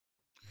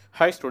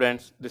Hi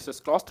students, this is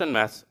Class 10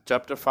 Maths,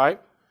 Chapter 5,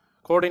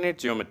 Coordinate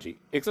Geometry.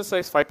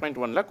 Exercise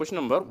 5.1 la question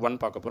number 1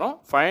 பார்க்க போறோம்.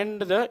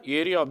 Find the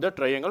area of the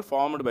triangle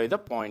formed by the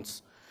points.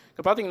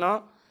 இப்போ பார்த்தீங்கன்னா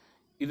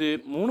இது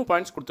 3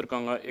 points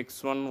கொடுத்துருக்காங்க.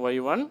 x1,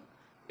 y1,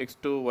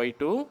 x2,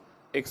 y2,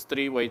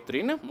 x3,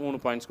 y3 ன்னு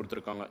 3 points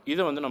கொடுத்துருக்காங்க.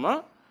 இதை வந்து நம்ம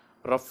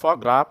ரஃபாக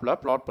கிராஃபில்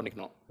பிளாட்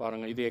பண்ணிக்கணும்.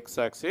 பாருங்கள், இது x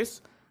ஆக்சிஸ்,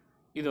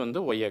 இது வந்து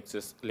y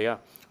ஆக்சிஸ் இல்லையா?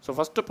 ஸோ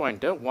ஃபஸ்ட்டு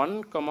பாயிண்ட்டு 1,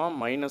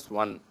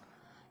 -1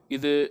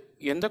 இது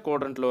எந்த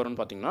குவாட்ரண்ட்டில் வரும்னு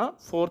பார்த்தீங்கன்னா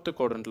 4th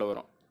குவாட்ரண்ட்டில்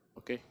வரும்.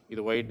 ஓகே,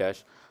 இது y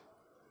டேஷ்.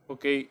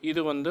 ஓகே,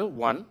 இது வந்து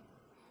 1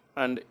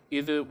 அண்ட்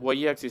இது y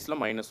ஆக்சிஸில்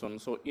 -1.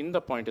 ஸோ இந்த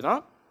பாயிண்ட்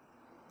தான்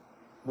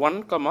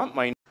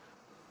 1,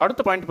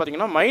 அடுத்த பாயிண்ட்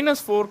பார்த்தீங்கன்னா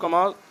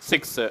 -4,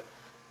 6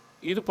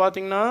 இது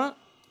பார்த்தீங்கன்னா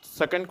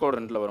செகண்ட்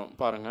குவாட்ரண்ட்டில் வரும்.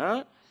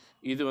 பாருங்கள்,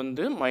 இது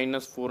வந்து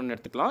 -4ன்னு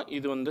எடுத்துக்கலாம்,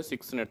 இது வந்து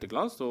 6ன்னு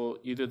எடுத்துக்கலாம். ஸோ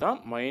இதுதான்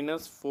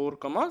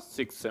 -4,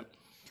 6.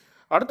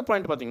 அடுத்த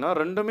பாயிண்ட் பார்த்தீங்கன்னா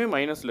ரெண்டுமே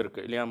மைனஸில்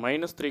இருக்குது இல்லையா?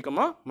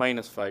 -3,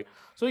 -5.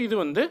 ஸோ இது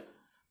வந்து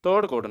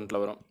தேர்ட்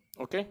குவாட்ரண்ட்டில் வரும்.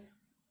 ஓகே,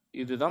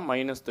 இதுதான்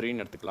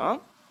 -3ன்னு எடுத்துக்கலாம்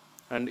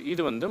அண்ட்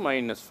இது வந்து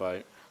 -5.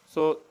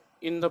 ஸோ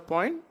இந்த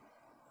பாயிண்ட்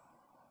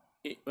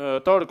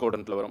தேர்ட்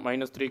குவாட்ரண்ட்டில் வரும்,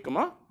 -3,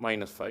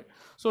 -5.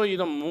 ஸோ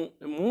இதை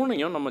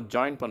மூணையும் நம்ம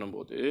ஜாயின்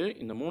பண்ணும்போது,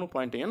 இந்த 3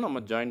 பாயிண்ட்டையும்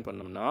நம்ம ஜாயின்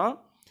பண்ணோம்னா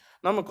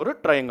நமக்கு ஒரு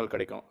ட்ரையாங்கிள்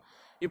கிடைக்கும்.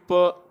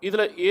 இப்போ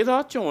இதில்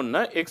ஏதாச்சும்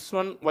ஒன்று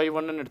x1,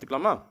 y1ன்னு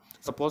எடுத்துக்கலாமா?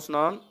 சப்போஸ்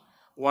நான்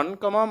 1,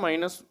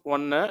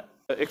 -1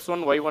 x1,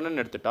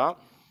 y1ன்னு எடுத்துட்டா,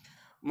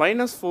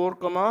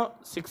 -4,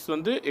 6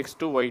 வந்து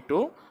x2, y2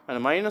 அண்ட்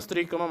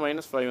 -3,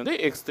 -5 வந்து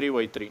x3,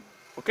 y3.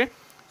 ஓகே,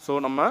 ஸோ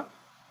நம்ம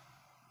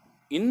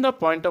இந்த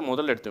பாயிண்ட்டை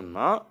முதல்ல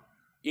எடுத்தோம்னா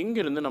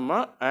இங்கிருந்து நம்ம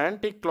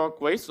ஆன்டி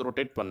கிளாக் வைஸ்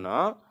ரொட்டேட்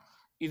பண்ணால்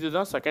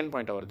இதுதான் செகண்ட்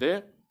பாயிண்ட்டாக வருது,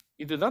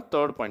 இதுதான்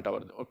தேர்ட் பாயிண்ட்டாக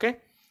வருது. ஓகே,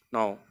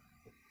 நான்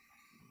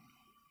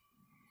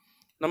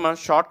நம்ம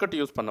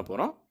ஷார்ட்கட் யூஸ் பண்ண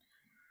போகிறோம்.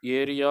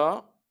 Area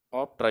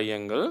of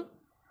triangle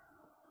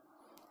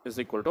is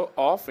equal to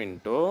half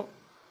into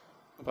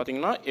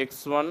பார்த்தீங்கன்னா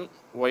x1,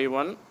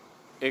 y1,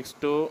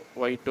 x2,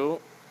 y2,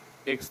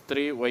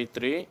 x3,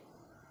 y3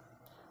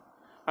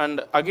 and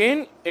again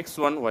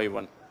x1,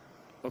 y1.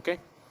 Okay,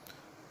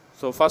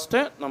 so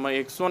first நம்ம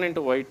x1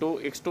 into y2,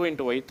 x2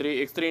 into y3,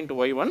 x3 into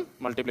y1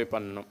 multiply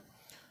பண்ணணும்.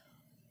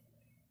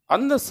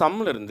 அந்த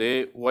சம்மிலிருந்து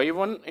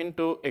y1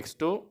 into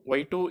x2,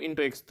 y2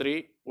 into x3,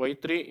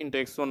 y3 into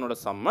x1ஓட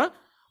சம்மை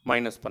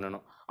minus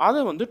பண்ணணும். அதை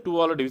வந்து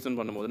 2ஆல் division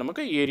பண்ணும்போது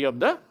நமக்கு area of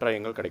the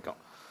triangle கிடைக்கும்.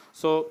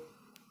 So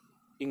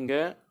இங்கே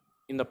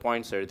இந்த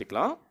பாயிண்ட்ஸ்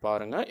எழுதிக்கலாம்.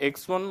 பாருங்கள்,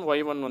 x1,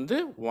 y1 வந்து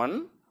 1,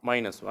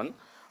 -1.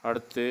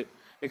 அடுத்து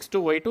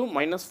x2, y2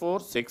 -4,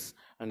 6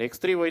 and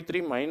x3,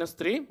 y3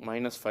 -3,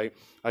 -5.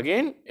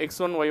 Again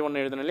x1,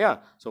 y1 எழுதணும் இல்லையா?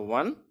 ஸோ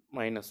 1,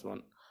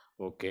 -1.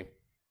 ஓகே,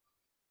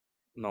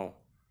 நோ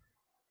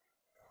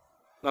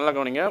நல்லா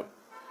கவனிங்க.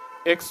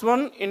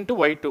 x1 into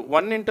y2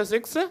 1 into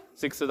 6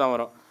 6 தான்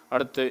வரும்.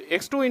 அடுத்து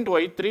x2 into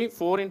y3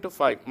 4 into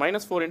 5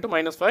 -4 into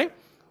 -5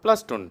 plus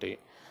 20.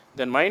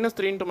 Then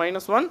 -3 into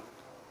 -1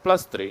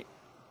 plus 3.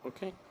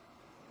 Okay,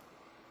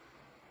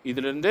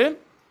 இதிலிருந்து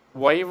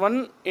y1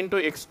 into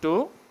x2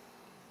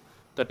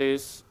 that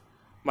is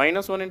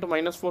 -1 into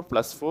 -4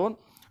 plus 4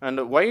 and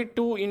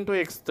y2 into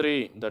x3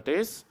 that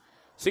is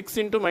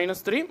 6 into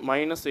 -3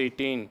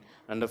 -18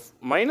 and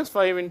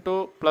 -5 into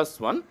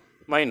 +1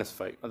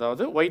 -5,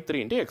 அதாவது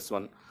y3 into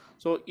x1.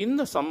 So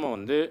இந்த சம்மை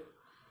வந்து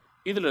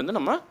இதிலிருந்து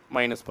நம்ம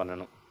minus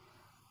பண்ணணும்.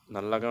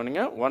 நல்லா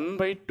கவனிங்க.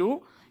 1/2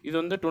 இது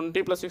வந்து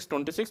 20 + 6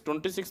 26,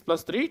 26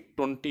 + 3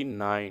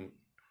 29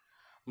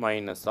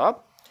 மைனஸ்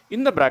ஆஃப்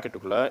இந்த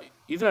ப்ராக்கெட்டுக்குள்ளே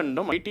இது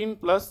ரெண்டும் 18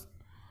 +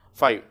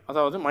 5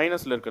 அதாவது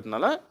மைனஸில்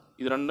இருக்கிறதுனால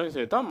இது ரெண்டும்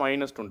சேர்த்தா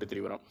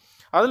 -23 வரும்.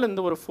 அதில்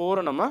இந்த ஒரு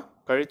 4 நம்ம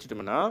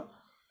கழிச்சிட்டோம்னா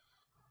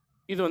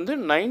இது வந்து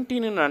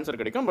 19ன்னு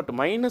ஆன்சர் கிடைக்கும். பட்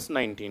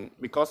 -19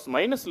 பிகாஸ்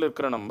மைனஸில்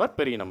இருக்கிற நம்பர்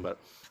பெரிய நம்பர்.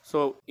 ஸோ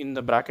இந்த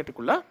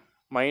ப்ராக்கெட்டுக்குள்ளே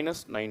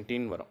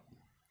 -19 வரும்.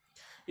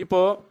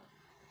 இப்போது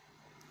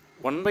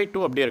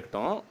 1/2 அப்படியே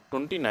இருக்கட்டும்,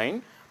 29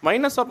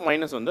 மைனஸ் ஆஃப்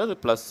மைனஸ் வந்து அது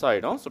ப்ளஸ்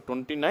ஆகிடும். ஸோ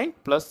 29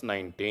 +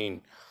 19.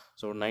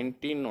 ஸோ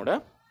 19ஓட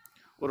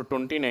ஒரு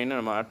 29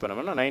 நம்ம ஆட்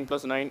பண்ணோம்னா 9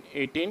 + 9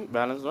 18,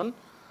 பேலன்ஸ் 1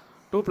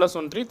 2 +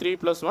 1 3 3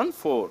 + 1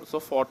 4. ஸோ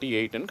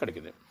 48ன்னு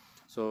கிடைக்குது.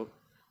 ஸோ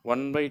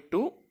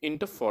 1/2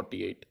 into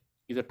 48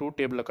 இதை 2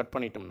 டேபிளில் கட்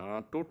பண்ணிட்டோம்னா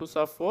 2 2s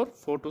are 4,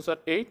 4 2s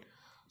are 8.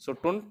 So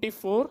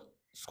 24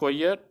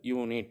 square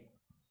unit.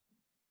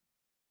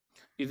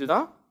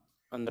 இதுதான்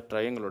அந்த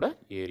ட்ரையாங்கிளோட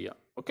ஏரியா.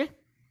 ஓகே,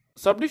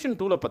 சப்டிவிஷன்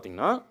 2ல்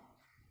பார்த்தீங்கன்னா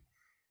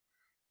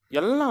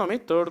எல்லாமே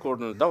தேர்ட்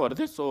குவாட்ரண்ட் தான்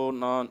வருது. ஸோ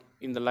நான்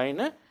இந்த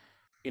லைனை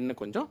இன்னும்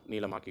கொஞ்சம்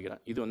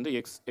நீளமாக்கிக்கிறேன். இது வந்து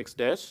X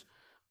dash,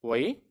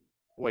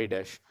 Y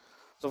dash.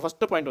 So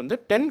first point வந்து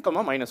 10,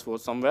 -4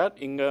 சம்வேர்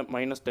இங்கே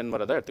 -10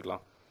 வரதை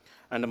எடுத்துக்கலாம்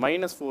அண்ட்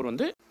 -4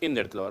 வந்து இந்த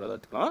இடத்துல வரதை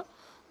எடுத்துக்கலாம்.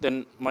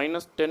 தென்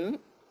 -10,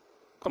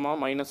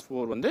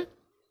 -4 வந்து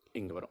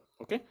இங்கே வரும்.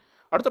 ஓகே,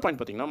 அடுத்த பாயிண்ட்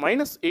பார்த்தீங்கன்னா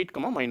 -8,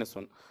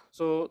 -1.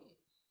 ஸோ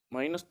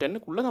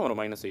 -10க்குள்ளே தான் வரும்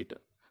 -8.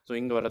 ஸோ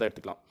இங்கே வரதை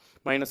எடுத்துக்கலாம்.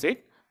 -8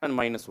 அண்ட்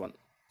 -1.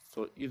 ஸோ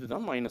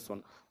இதுதான் -1.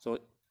 ஸோ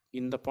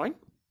இந்த பாயிண்ட்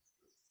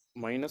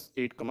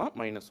 -8,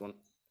 -1.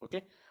 ஓகே,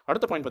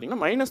 அடுத்த பாயிண்ட்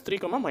பார்த்தீங்கன்னா -3,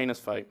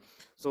 -5.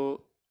 ஸோ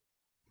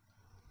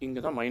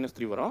இங்கே தான்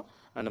 -3 வரும்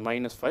அண்ட்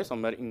 -5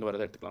 சம்வேர் இங்கே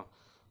வரதை எடுத்துக்கலாம்.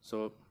 ஸோ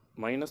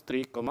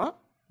 -3,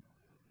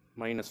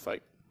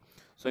 -5.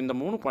 ஸோ இந்த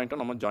 3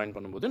 பாயிண்ட்டும் நம்ம ஜாயின்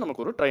பண்ணும்போது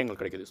நமக்கு ஒரு ட்ரையாங்கிள்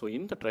கிடைக்குது. ஸோ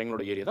இந்த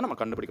ட்ரையாங்கிளோட ஏரியா தான் நம்ம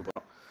கண்டுபிடிக்க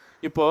போகிறோம்.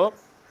 இப்போது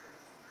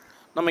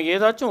நம்ம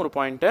ஏதாச்சும் ஒரு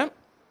பாயிண்ட்டை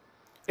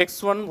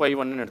x1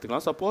 y1ன்னு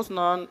எடுத்துக்கலாம். சப்போஸ்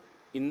நான்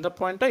இந்த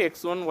பாயிண்ட்டை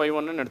x1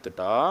 y1ன்னு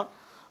எடுத்துட்டா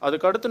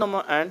அதுக்கடுத்து நம்ம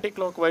ஆன்டி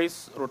கிளாக் வைஸ்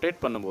ரொட்டேட்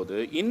பண்ணும்போது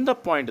இந்த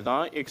பாயிண்ட்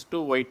தான்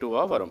x2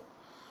 y2ஆக வரும்.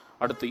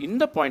 அடுத்து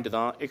இந்த பாயிண்ட்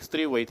தான்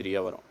x3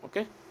 y3ஆக வரும்.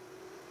 ஓகே,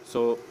 ஸோ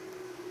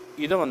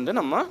இதை வந்து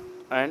நம்ம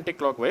ஆன்டி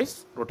கிளாக் வைஸ்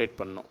ரொட்டேட்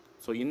பண்ணணும்.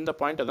 ஸோ இந்த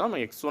பாயிண்ட்டை தான்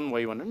நம்ம x1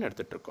 y1ன்னு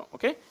எடுத்துகிட்டு இருக்கோம்.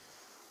 Okay,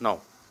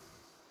 now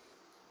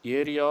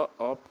area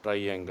of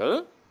triangle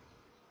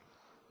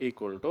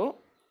equal to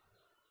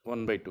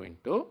 1/2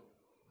 into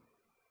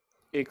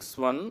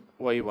x1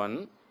 y1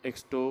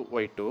 x2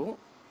 y2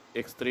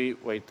 x3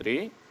 y3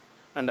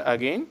 and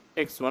again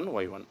x1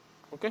 y1.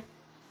 Okay,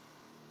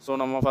 so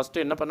நம்ம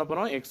ஃபஸ்ட்டு என்ன பண்ண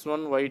போகிறோம்,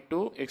 x1 y2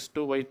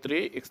 x2 y3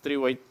 x3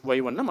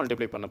 y1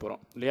 multiply பண்ண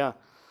போகிறோம் இல்லையா.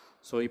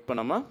 ஸோ இப்போ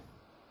நம்ம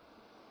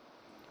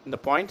இந்த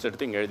பாயிண்ட்ஸ்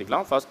எடுத்து இங்கே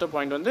எழுதிக்கலாம். ஃபஸ்ட்டு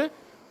பாயிண்ட் வந்து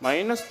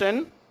 -10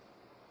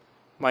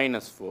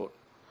 -4.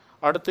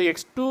 அடுத்து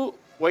x2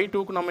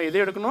 y2க்கு நம்ம எது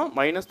எடுக்கணும்,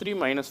 -3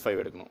 -5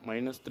 எடுக்கணும்.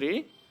 -3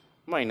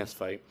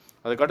 -5.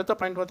 அதுக்கு அடுத்த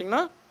பாயிண்ட்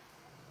பார்த்திங்கன்னா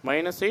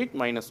 -8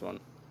 -1.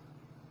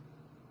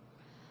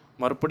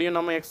 மறுபடியும்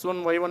நம்ம x1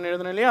 y1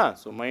 எழுதணும் இல்லையா.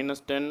 ஸோ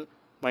 -10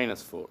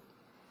 -4.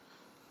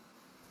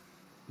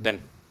 தென்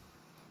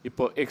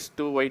இப்போ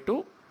x2 y2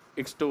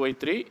 x2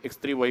 y3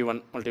 x3 y1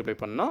 multiply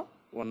பண்ணால்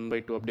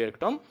 1/2 அப்படியே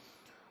இருக்கட்டும்.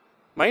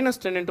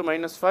 -10 into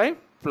 -5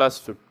 plus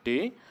 50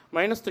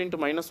 -3 into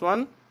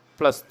 -1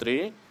 plus 3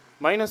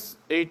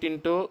 -8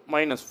 into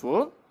 -4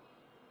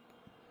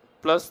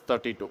 plus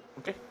 32.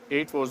 Okay,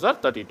 8 4s are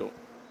 32.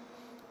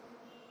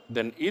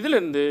 தென்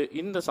இதிலிருந்து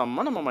இந்த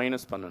சம்மை நம்ம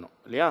மைனஸ் பண்ணணும்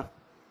இல்லையா.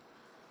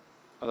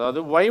 அதாவது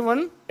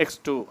y1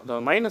 x2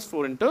 அதாவது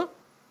 -4 into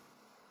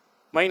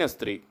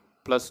 -3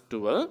 plus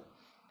 12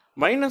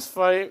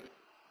 -5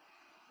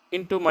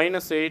 into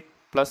 -8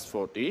 plus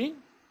 40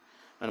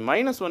 and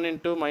 -1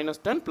 into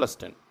 -10 plus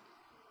 10.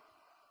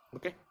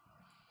 Okay,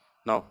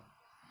 now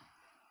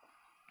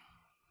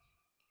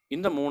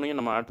இந்த மூணையும்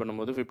நம்ம ஆட்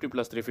பண்ணும்போது 50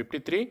 plus 3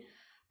 53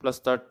 plus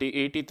 30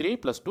 83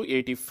 plus 2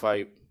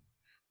 85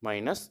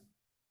 மைனஸ்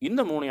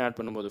இந்த மூணையும் ஆட்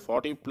பண்ணும்போது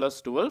 40 plus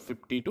 12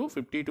 52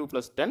 52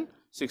 plus 10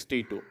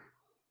 62.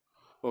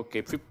 ஓகே,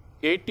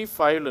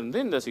 85லேருந்து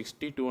இந்த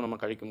 62 நம்ம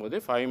கழிக்கும் போது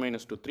 5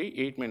 - 2 3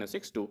 8 -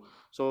 6 2.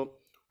 ஸோ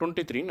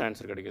 23ன்னு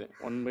ஆன்சர் கிடைக்குது.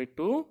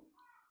 1/2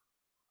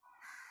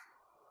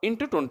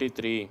 into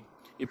 23.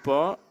 இப்போ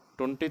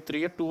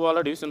 23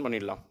 2ஆல் டிவிஷன்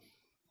பண்ணிடலாம்.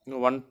 இங்கே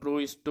 1 2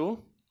 is 2.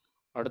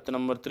 அடுத்த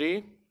நம்பர் 3.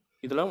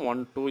 இதில்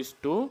 1 2 is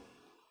 2.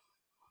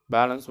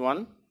 பேலன்ஸ்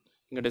 1.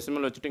 இங்கே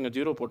டெசிமல் வச்சுட்டு இங்கே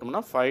 0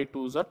 போட்டோம்னா 5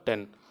 2s are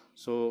 10.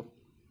 ஸோ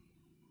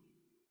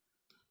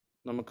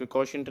நமக்கு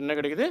கோஷியன்ட் என்ன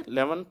கிடைக்குது,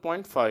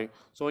 11.5.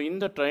 ஸோ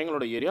இந்த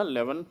ட்ரையாங்கிளோட ஏரியா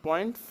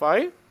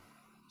 11.5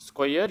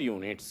 ஸ்கொயர்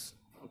யூனிட்ஸ்.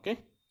 ஓகே.